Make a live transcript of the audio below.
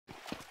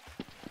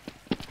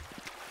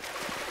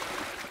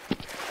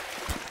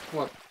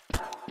What?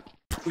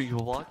 You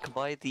walk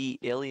by the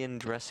alien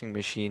dressing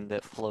machine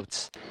that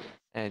floats,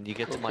 and you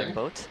get to my Okay.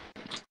 boat.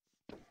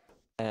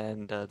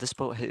 And this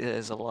boat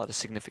has a lot of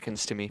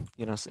significance to me.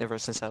 You know, ever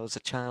since I was a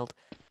child,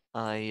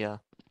 I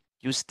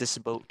used this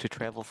boat to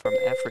travel from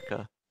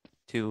Africa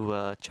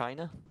to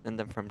China, and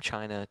then from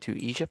China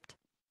to Egypt,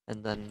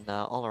 and then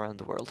all around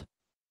the world.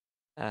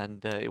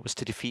 And it was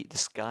to defeat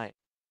this guy.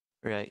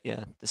 Right,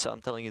 yeah. So I'm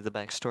telling you the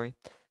backstory.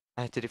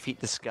 I had to defeat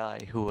this guy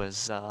who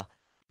was,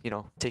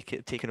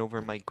 taken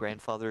over my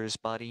grandfather's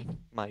body,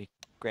 my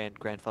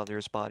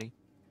grandfather's body,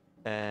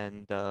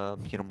 and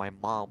my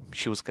mom,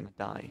 she was gonna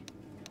die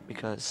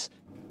because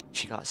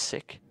she got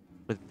sick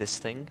with this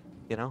thing.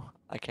 You know,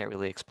 I can't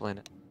really explain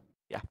it.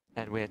 Yeah,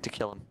 and we had to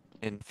kill him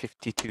in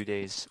 52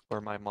 days,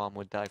 or my mom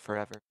would die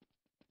forever.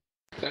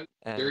 That's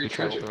And very we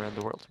traveled tragic. around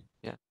the world.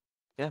 Yeah,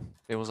 yeah,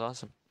 it was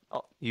awesome.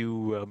 Oh,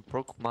 you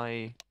broke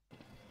my.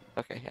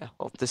 Okay, yeah.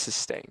 Well, this is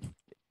staying.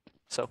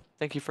 So,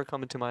 thank you for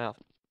coming to my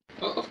office.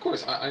 Of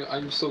course,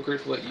 I'm so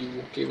grateful that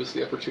you gave us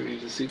the opportunity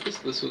to see this.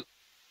 This was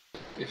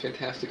a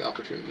fantastic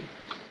opportunity.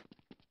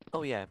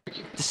 Oh yeah, Thank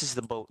you. this is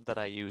the boat that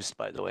I used,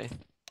 by the way,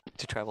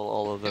 to travel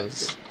all of Yeah,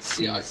 those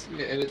yeah, seas. and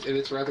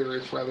it's rather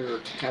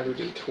tattered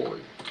and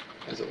torn,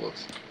 as it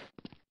looks.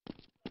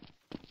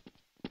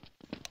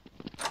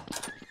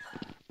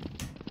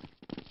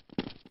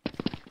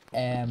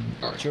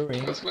 All right,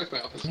 During let's go back to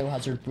my office. no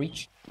hazard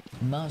breach,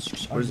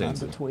 masks are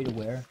mandatory to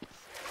wear.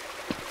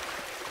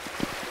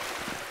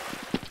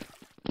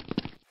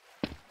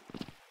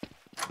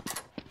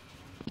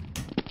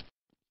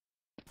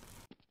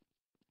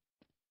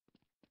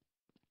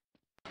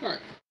 All right,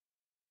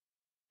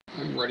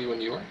 I'm ready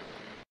when you are.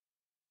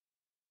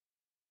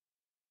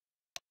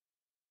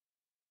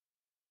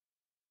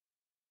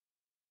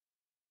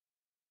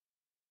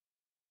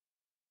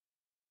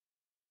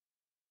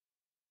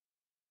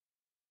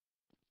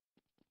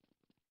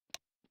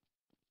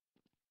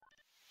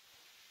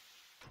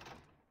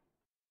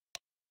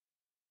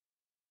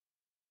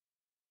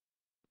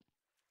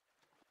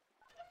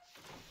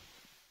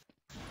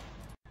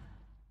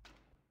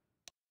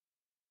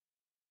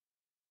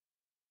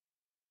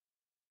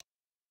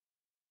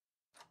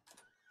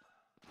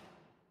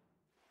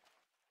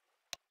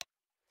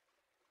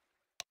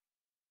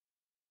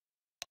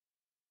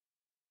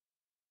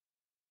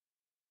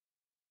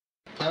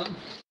 Um,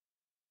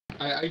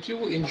 I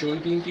do enjoy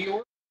being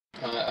Dior.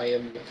 I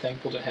am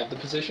thankful to have the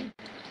position.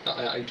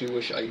 I do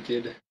wish I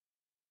did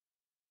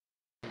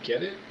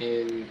get it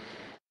in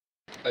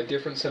a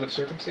different set of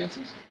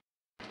circumstances,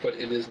 but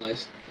it is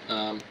nice.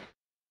 And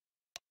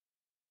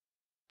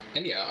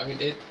yeah, I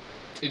mean it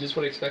is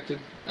what I expected.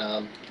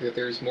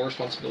 There's more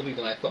responsibility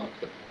than I thought,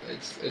 but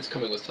it's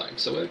coming with time.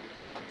 So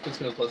it's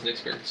been a pleasant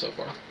experience so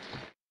far.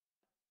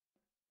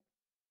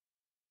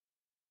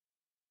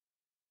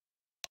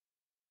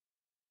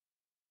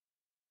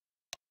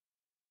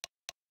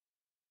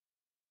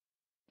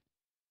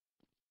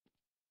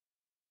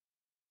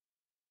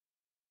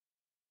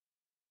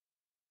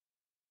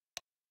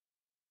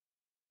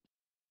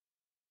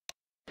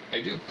 I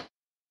do.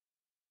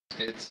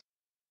 It's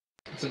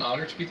it's an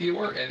honor to be the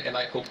award, and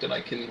I hope that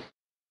I can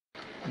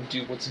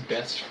do what's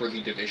best for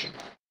the division,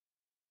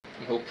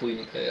 and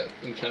hopefully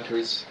encounter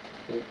as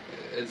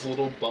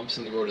little bumps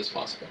in the road as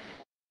possible.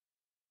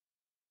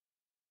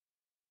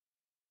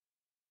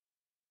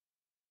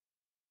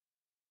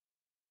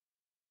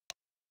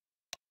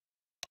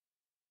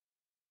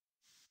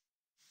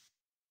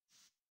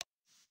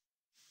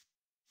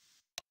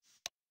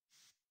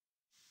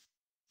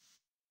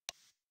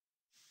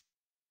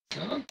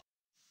 Uh,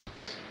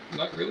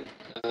 Not really.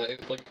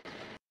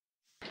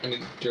 I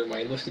mean, during my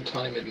enlisted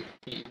time and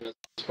even as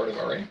part of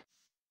RA,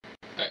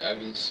 I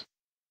was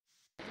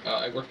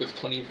I worked with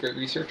plenty of great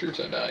researchers,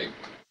 and I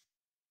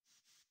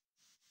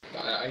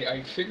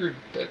figured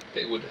that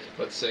they would,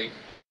 let's say,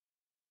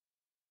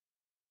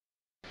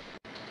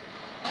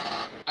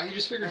 I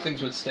just figured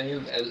things would stay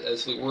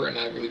as they were, and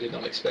I really did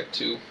not expect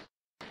to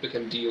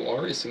become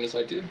DOR as soon as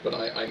I did, but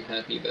I'm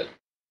happy that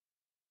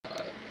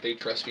they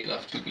trust me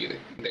enough to be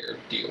their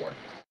DOR.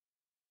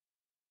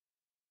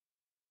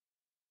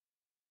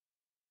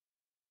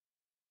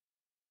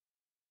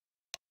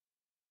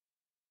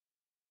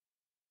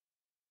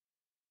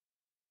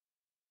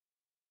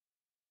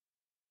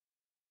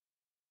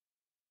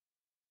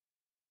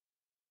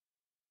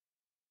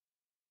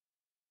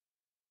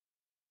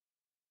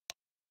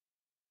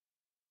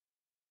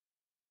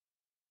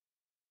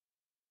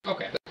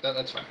 Okay,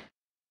 that's fine.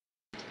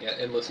 Yeah,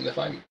 and listen, if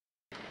I'm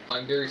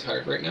very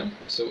tired right now,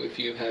 so if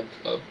you have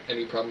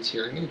any problems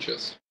hearing me,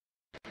 just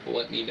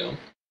let me know.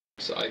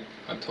 So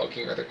I'm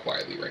talking rather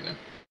quietly right now.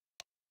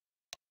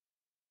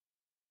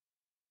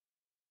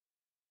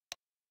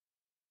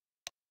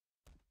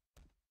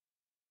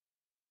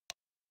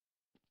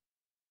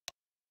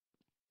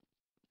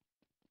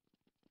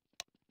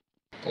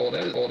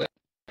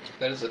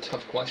 That is a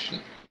tough question.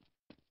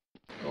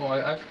 Oh,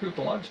 I've approved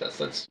a lot of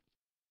tests.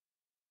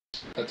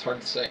 That's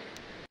hard to say.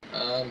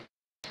 Um,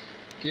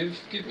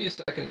 give me a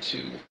second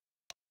to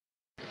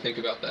think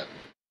about that.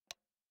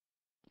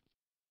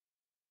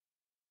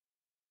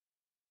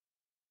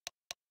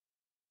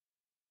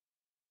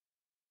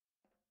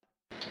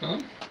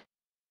 Um,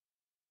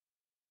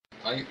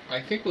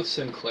 I think with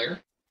Sinclair,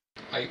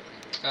 I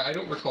I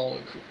don't recall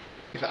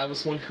if I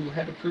was the one who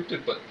had approved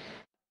it, but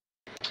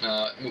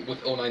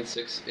with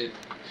 096, it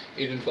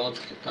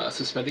involved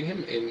suspending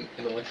him in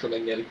an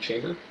electromagnetic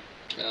chamber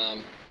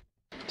um,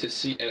 to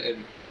see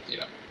and you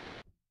know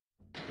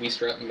we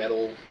strap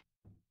metal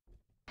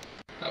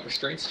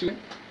restraints to him.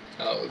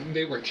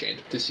 They weren't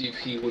chained to see if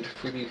he would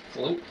freely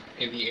float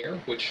in the air,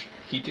 which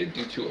he did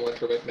due to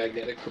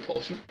electromagnetic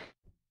propulsion.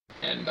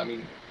 And I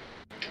mean,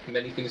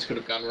 many things could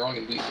have gone wrong,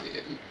 and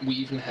we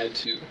even had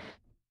to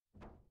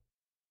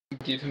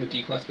give him a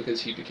D class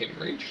because he became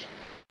enraged.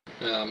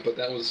 But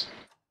that was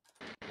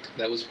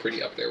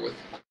pretty up there with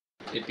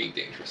it being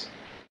dangerous.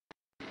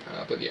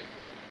 But yeah,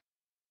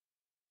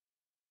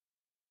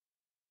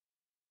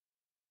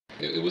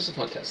 it was a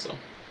fun test though.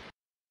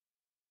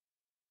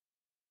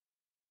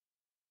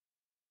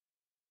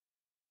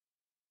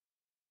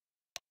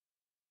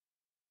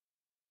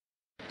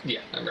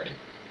 Yeah, I'm ready.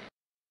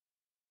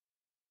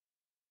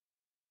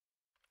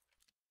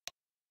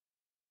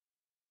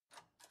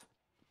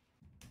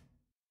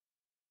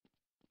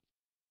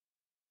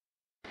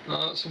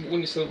 So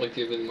when you said like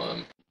given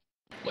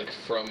like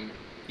from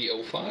the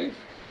 05,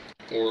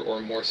 or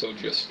more so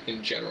just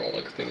in general,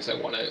 like things I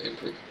want to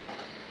improve.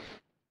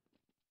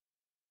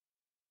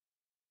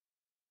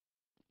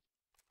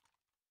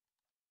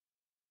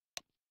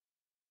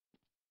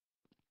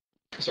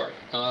 Sorry,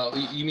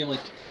 you mean like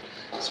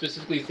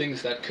specifically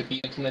things that could be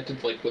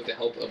implemented like with the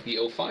help of the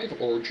 05,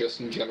 or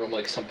just in general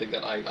like something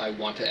that I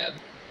want to add?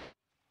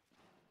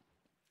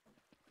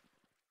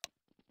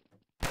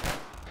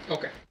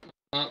 Okay.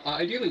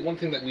 Ideally, one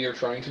thing that we are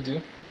trying to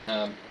do,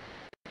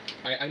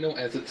 I know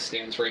as it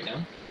stands right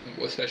now,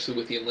 especially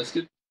with the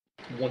enlisted,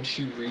 once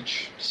you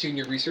reach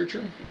senior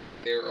researcher,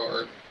 there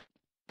are,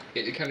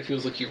 it kind of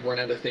feels like you've run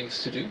out of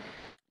things to do.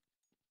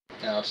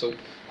 So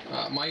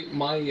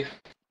my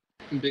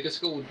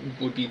biggest goal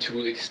would be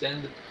to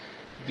extend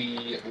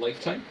the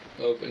lifetime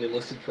of an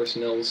enlisted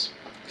personnel's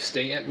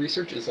stay at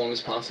research as long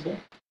as possible.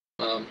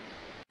 And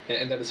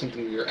that is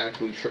something we are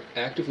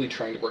actively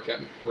trying to work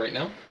at right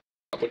now.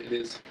 But it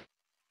is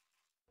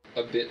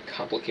a bit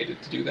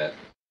complicated to do that.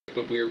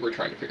 But we're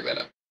trying to figure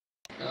that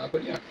out.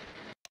 But yeah,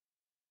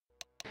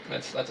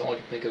 that's all I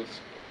can think of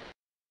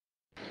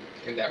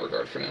in that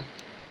regard for now.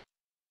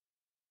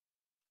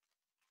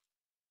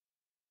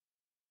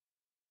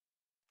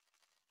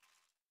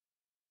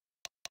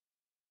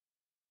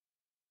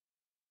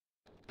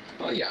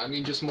 Yeah, I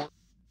mean, just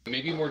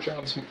maybe more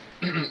jobs.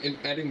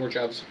 Adding more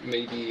jobs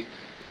may be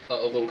a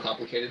little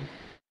complicated,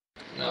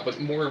 but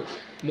more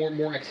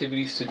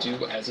activities to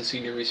do as a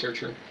senior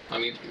researcher. I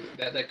mean,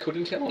 that could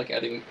entail like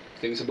adding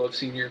things above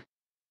senior,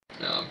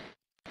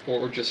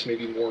 or just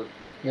maybe more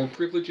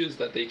privileges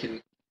that they can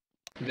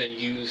then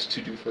use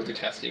to do further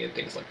testing and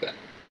things like that.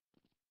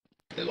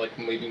 Like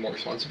maybe more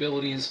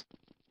responsibilities.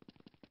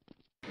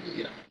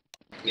 You know,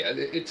 yeah,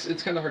 it's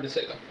kind of hard to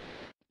say though,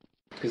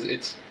 because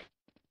it's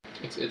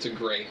a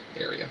gray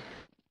area.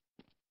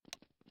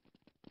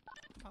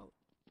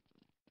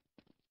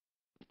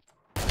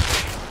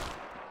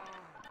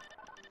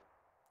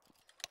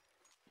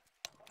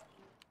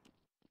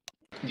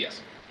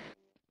 Yes.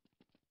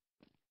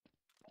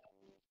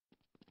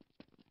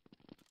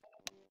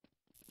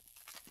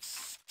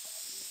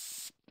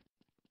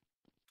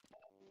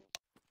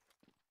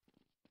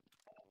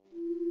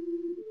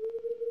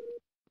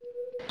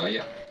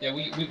 Yeah.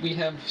 We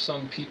have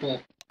some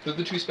people.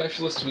 The two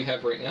specialists we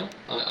have right now.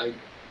 I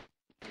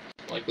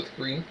like with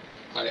Green.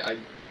 I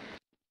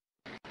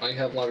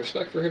have a lot of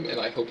respect for him, and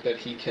I hope that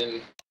he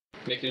can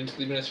make it into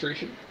the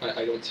administration.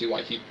 I don't see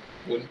why he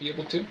wouldn't be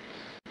able to.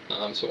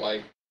 So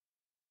I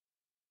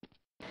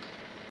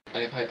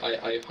have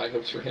high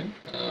hopes for him.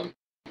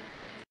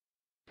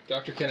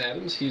 Dr. Ken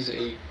Adams, he's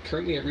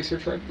currently a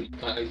researcher, I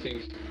believe. I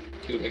think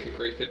he would make a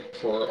great fit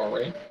for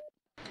RA.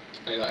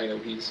 I know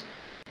he's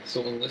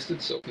still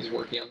enlisted, so he's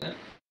working on that.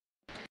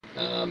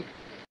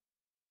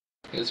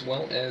 As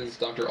well as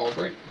Dr.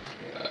 Albright.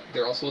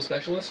 They're also a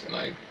specialist, and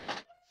I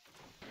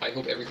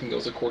hope everything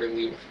goes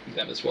accordingly with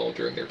them as well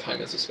during their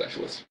time as a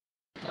specialist.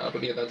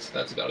 But yeah,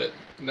 that's about it.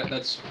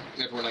 That's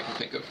everyone I can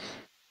think of.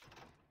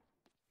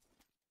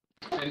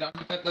 And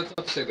that's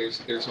not to say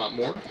there's not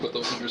more, but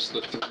those are just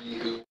the three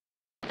who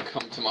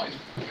come to mind.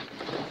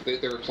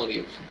 There are plenty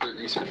of great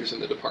researchers in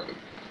the department.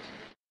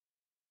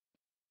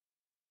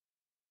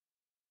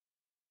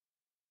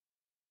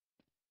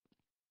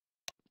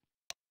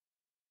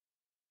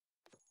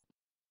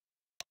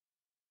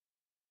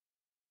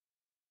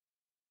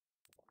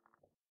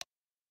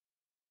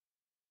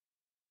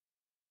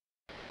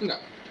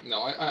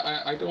 No,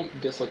 I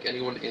don't dislike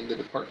anyone in the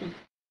department.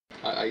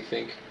 I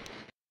think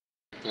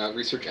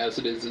research as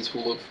it is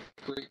full of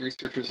great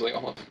researchers. They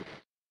all have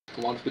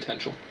a lot of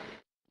potential.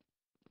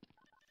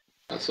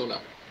 So no.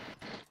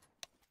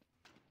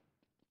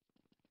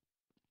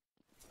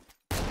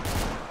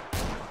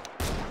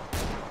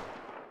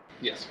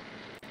 Yes.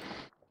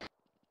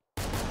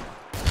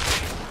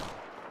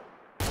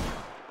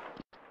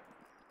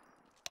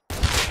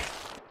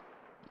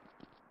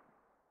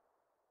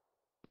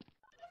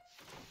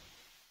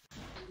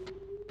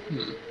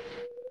 Hmm.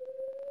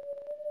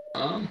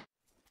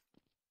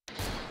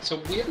 So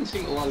we haven't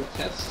seen a lot of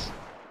tests.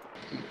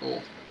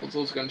 Oh,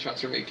 those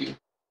gunshots are making you.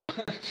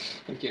 I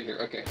can't hear.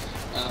 Okay.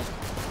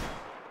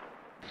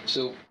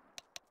 So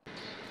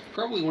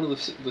probably one of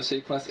the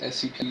safe class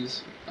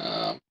SCPs.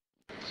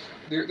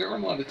 There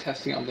aren't a lot of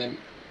testing on them.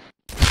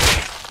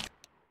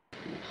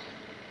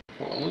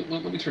 Hold on,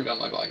 let me turn down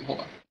my volume.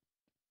 Hold on.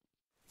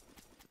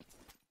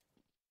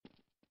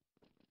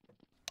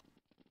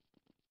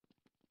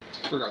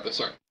 Regardless,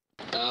 sorry.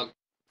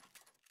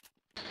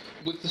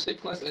 With the safe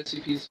class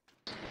SCPs,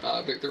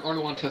 there aren't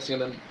a lot of testing on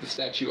them. The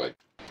statue, I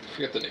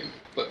forget the name,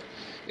 but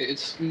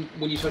it's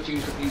when you touch it,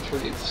 you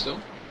turn it into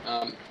stone.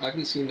 I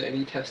haven't seen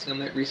any testing on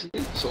that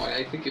recently, so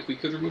I think if we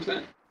could remove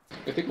that,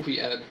 I think if we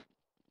add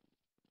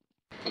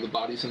the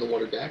bodies in the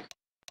water back,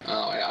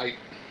 I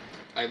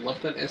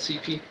love that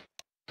SCP,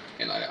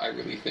 and I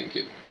really think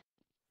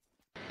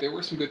there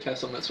were some good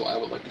tests on that, so I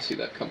would like to see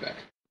that come back.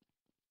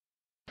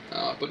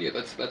 But yeah,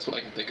 that's what I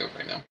can think of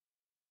right now.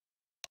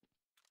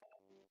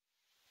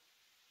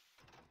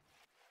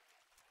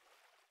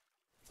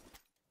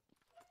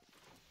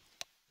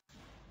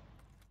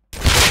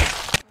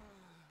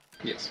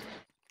 Yes.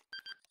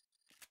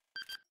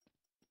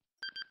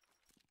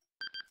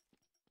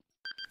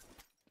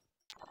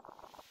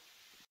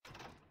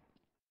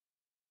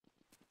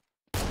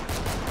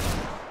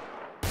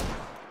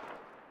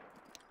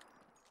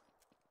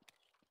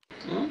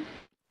 Well,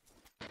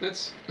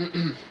 that's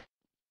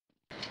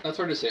that's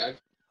hard to say.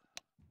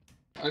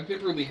 I've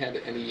never really had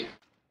any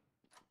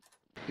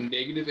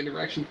negative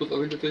interactions with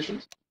other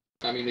divisions.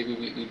 I mean, maybe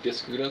we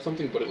disagreed on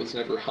something, but it was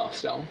never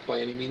hostile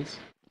by any means.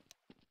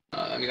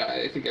 I mean,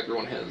 I think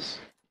everyone has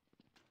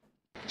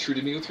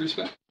treated me with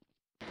respect,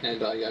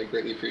 and I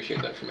greatly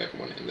appreciate that from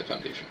everyone in the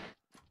Foundation.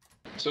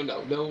 So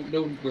no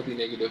really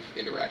negative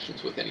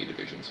interactions with any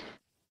divisions.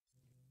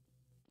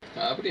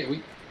 But yeah,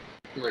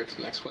 we're ready for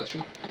the next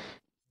question.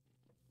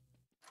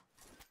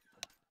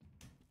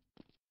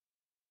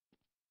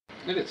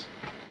 It is.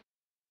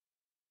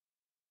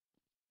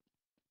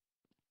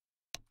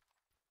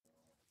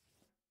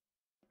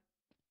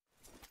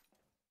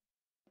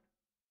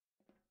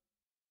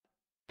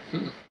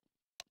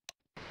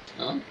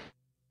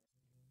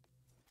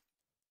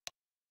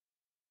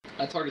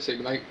 That's hard to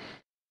say, but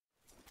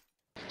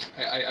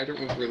I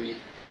don't really.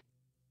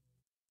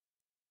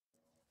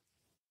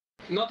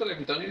 Not that I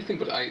haven't done anything,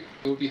 but it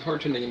would be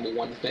hard to name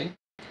one thing.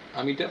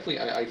 I mean, definitely,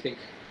 I think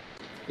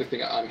the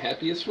thing I'm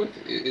happiest with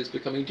is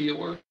becoming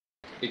DOR.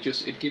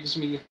 It gives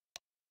me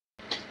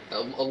a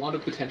lot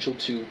of potential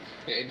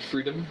and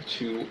freedom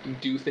to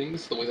do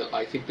things the way that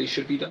I think they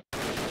should be done.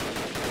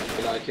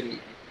 And I can,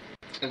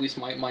 at least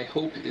my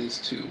hope is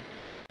to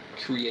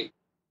create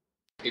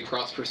a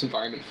prosperous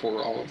environment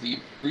for all of the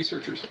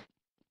researchers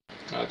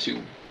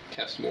to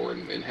test more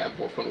and have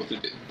more fun with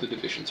the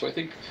division. So I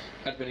think,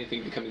 out of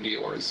anything, becoming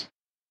DOR is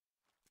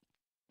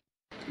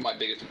my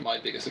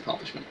biggest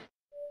accomplishment.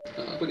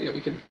 But yeah,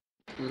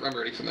 I'm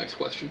ready for the next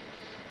question.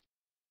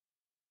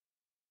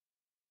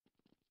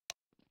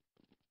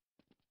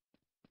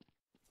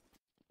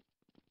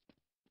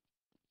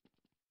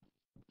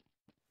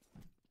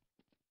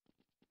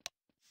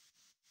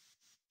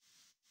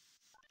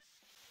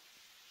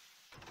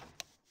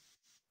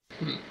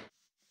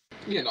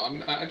 Yeah, no, I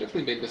mean, I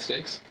definitely made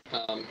mistakes.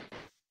 Let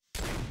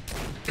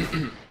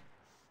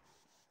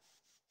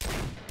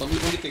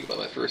me think about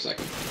that for a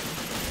second.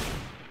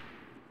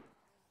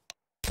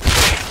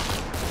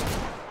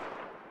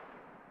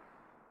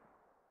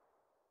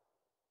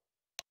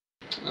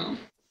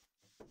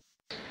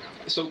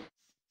 So,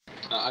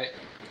 I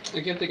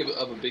can't think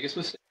of a biggest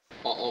mistake,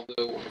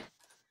 although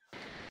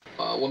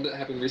one that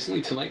happened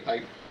recently tonight,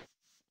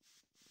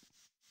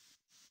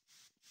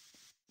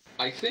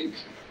 I think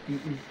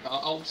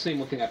I'll say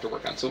one thing I have to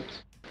work on. So,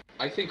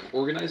 I think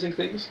organizing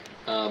things,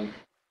 and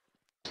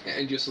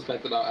just the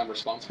fact that I'm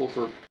responsible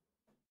for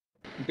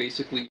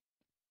basically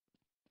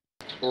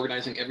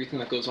organizing everything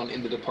that goes on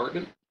in the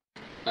department.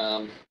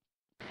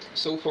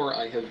 So far,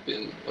 I have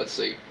been, let's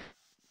say,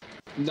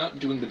 not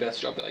doing the best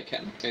job that I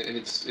can, and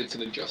it's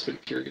an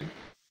adjustment period.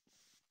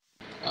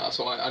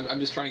 So I'm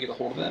just trying to get a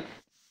hold of that,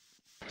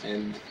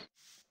 and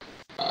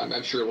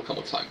I'm sure it'll come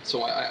with time.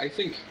 So I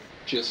think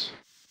just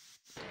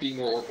being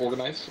more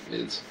organized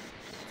is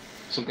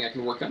something I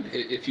can work on,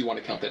 if you want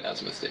to count that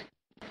as a mistake.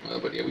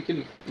 But yeah, we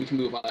can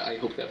move on. I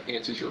hope that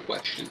answers your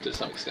question to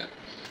some extent.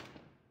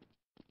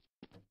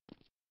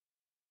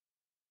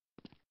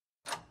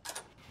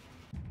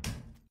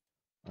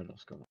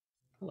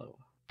 Hello.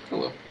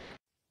 Hello.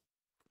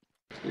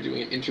 We're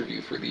doing an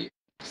interview for the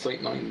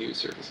Site 9 news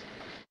service.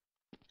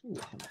 Ooh,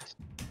 how nice.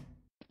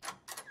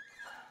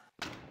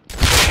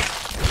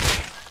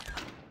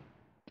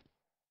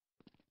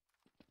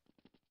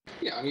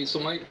 Yeah, I mean, so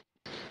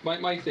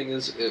my thing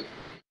is, it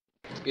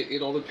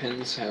all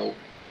depends how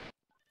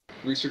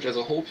research as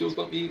a whole feels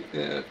about me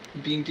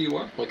being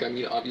DOR. Like, I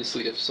mean,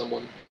 obviously, if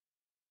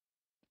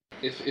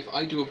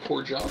I do a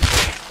poor job,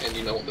 and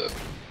let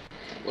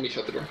me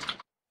shut the door.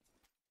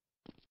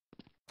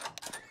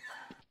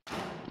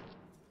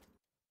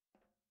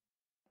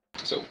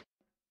 So,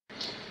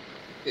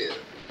 eh,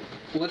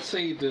 let's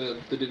say the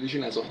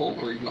division as a whole,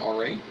 or even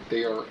RA,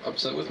 they are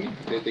upset with me.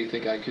 They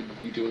think I could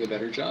be doing a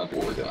better job,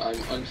 or that I'm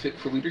unfit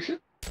for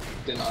leadership.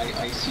 Then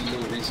I see no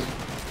reason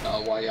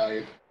why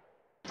I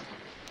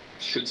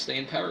should stay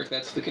in power if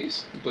that's the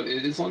case. But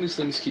as long as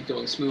things keep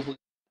going smoothly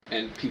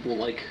and people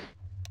like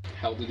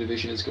how the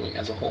division is going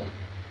as a whole,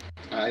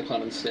 I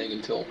plan on staying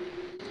until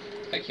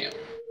I can.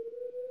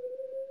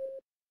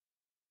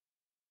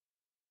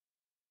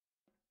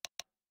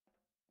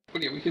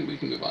 But yeah, we can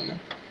move on now.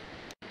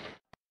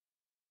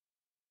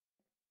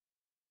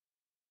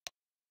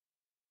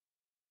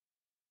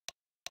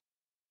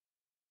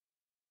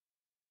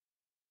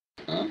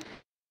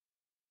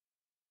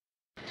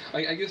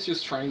 I guess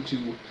just trying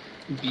to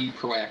be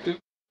proactive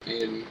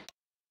in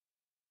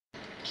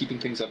keeping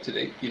things up to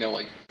date. You know,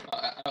 like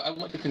I would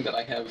like to think that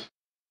I have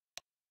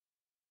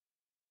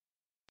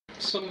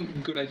some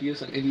good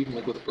ideas, and even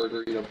like with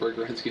Burger, you know,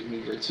 Burger has given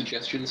me great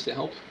suggestions to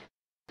help.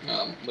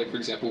 Like for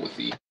example, with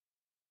the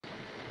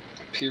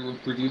peer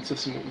reviewed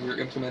system we're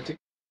implementing,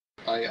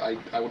 I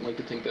would like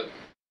to think that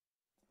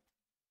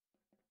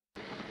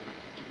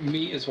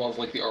me, as well as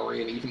like the RA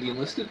and even the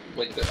enlisted,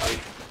 like that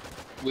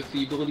with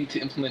the ability to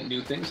implement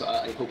new things,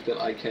 I hope that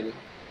I can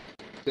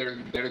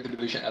better the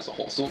division as a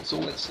whole. So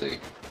let's say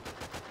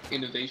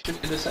innovation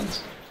in a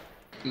sense.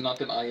 Not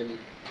that I am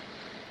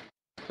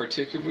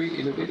particularly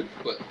innovative,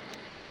 but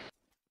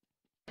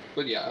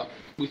yeah,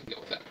 we can go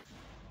with that.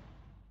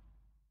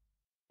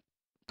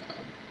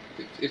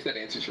 If that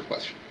answers your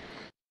question.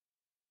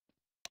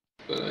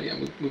 But yeah,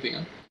 moving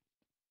on.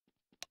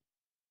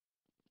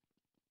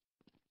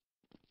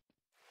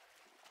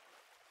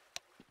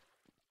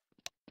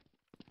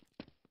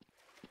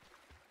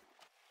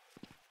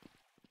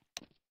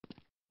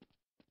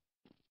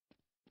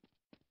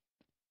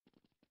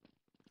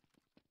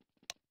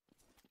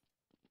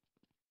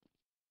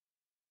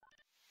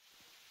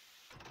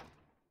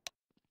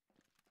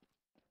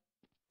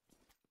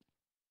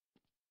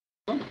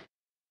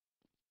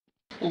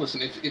 Well,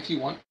 listen, if you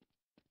want,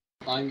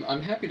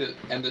 I'm happy to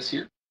end this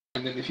here,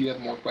 and then if you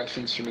have more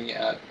questions for me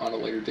on a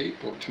later date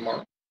or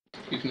tomorrow,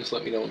 you can just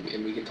let me know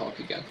and we can talk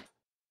again.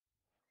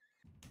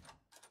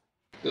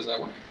 Does that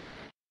work?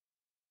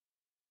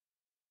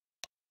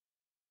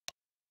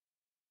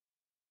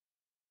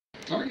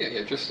 All right,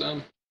 yeah. Just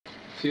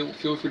feel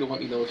free to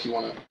let me know if you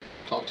want to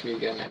talk to me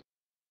again.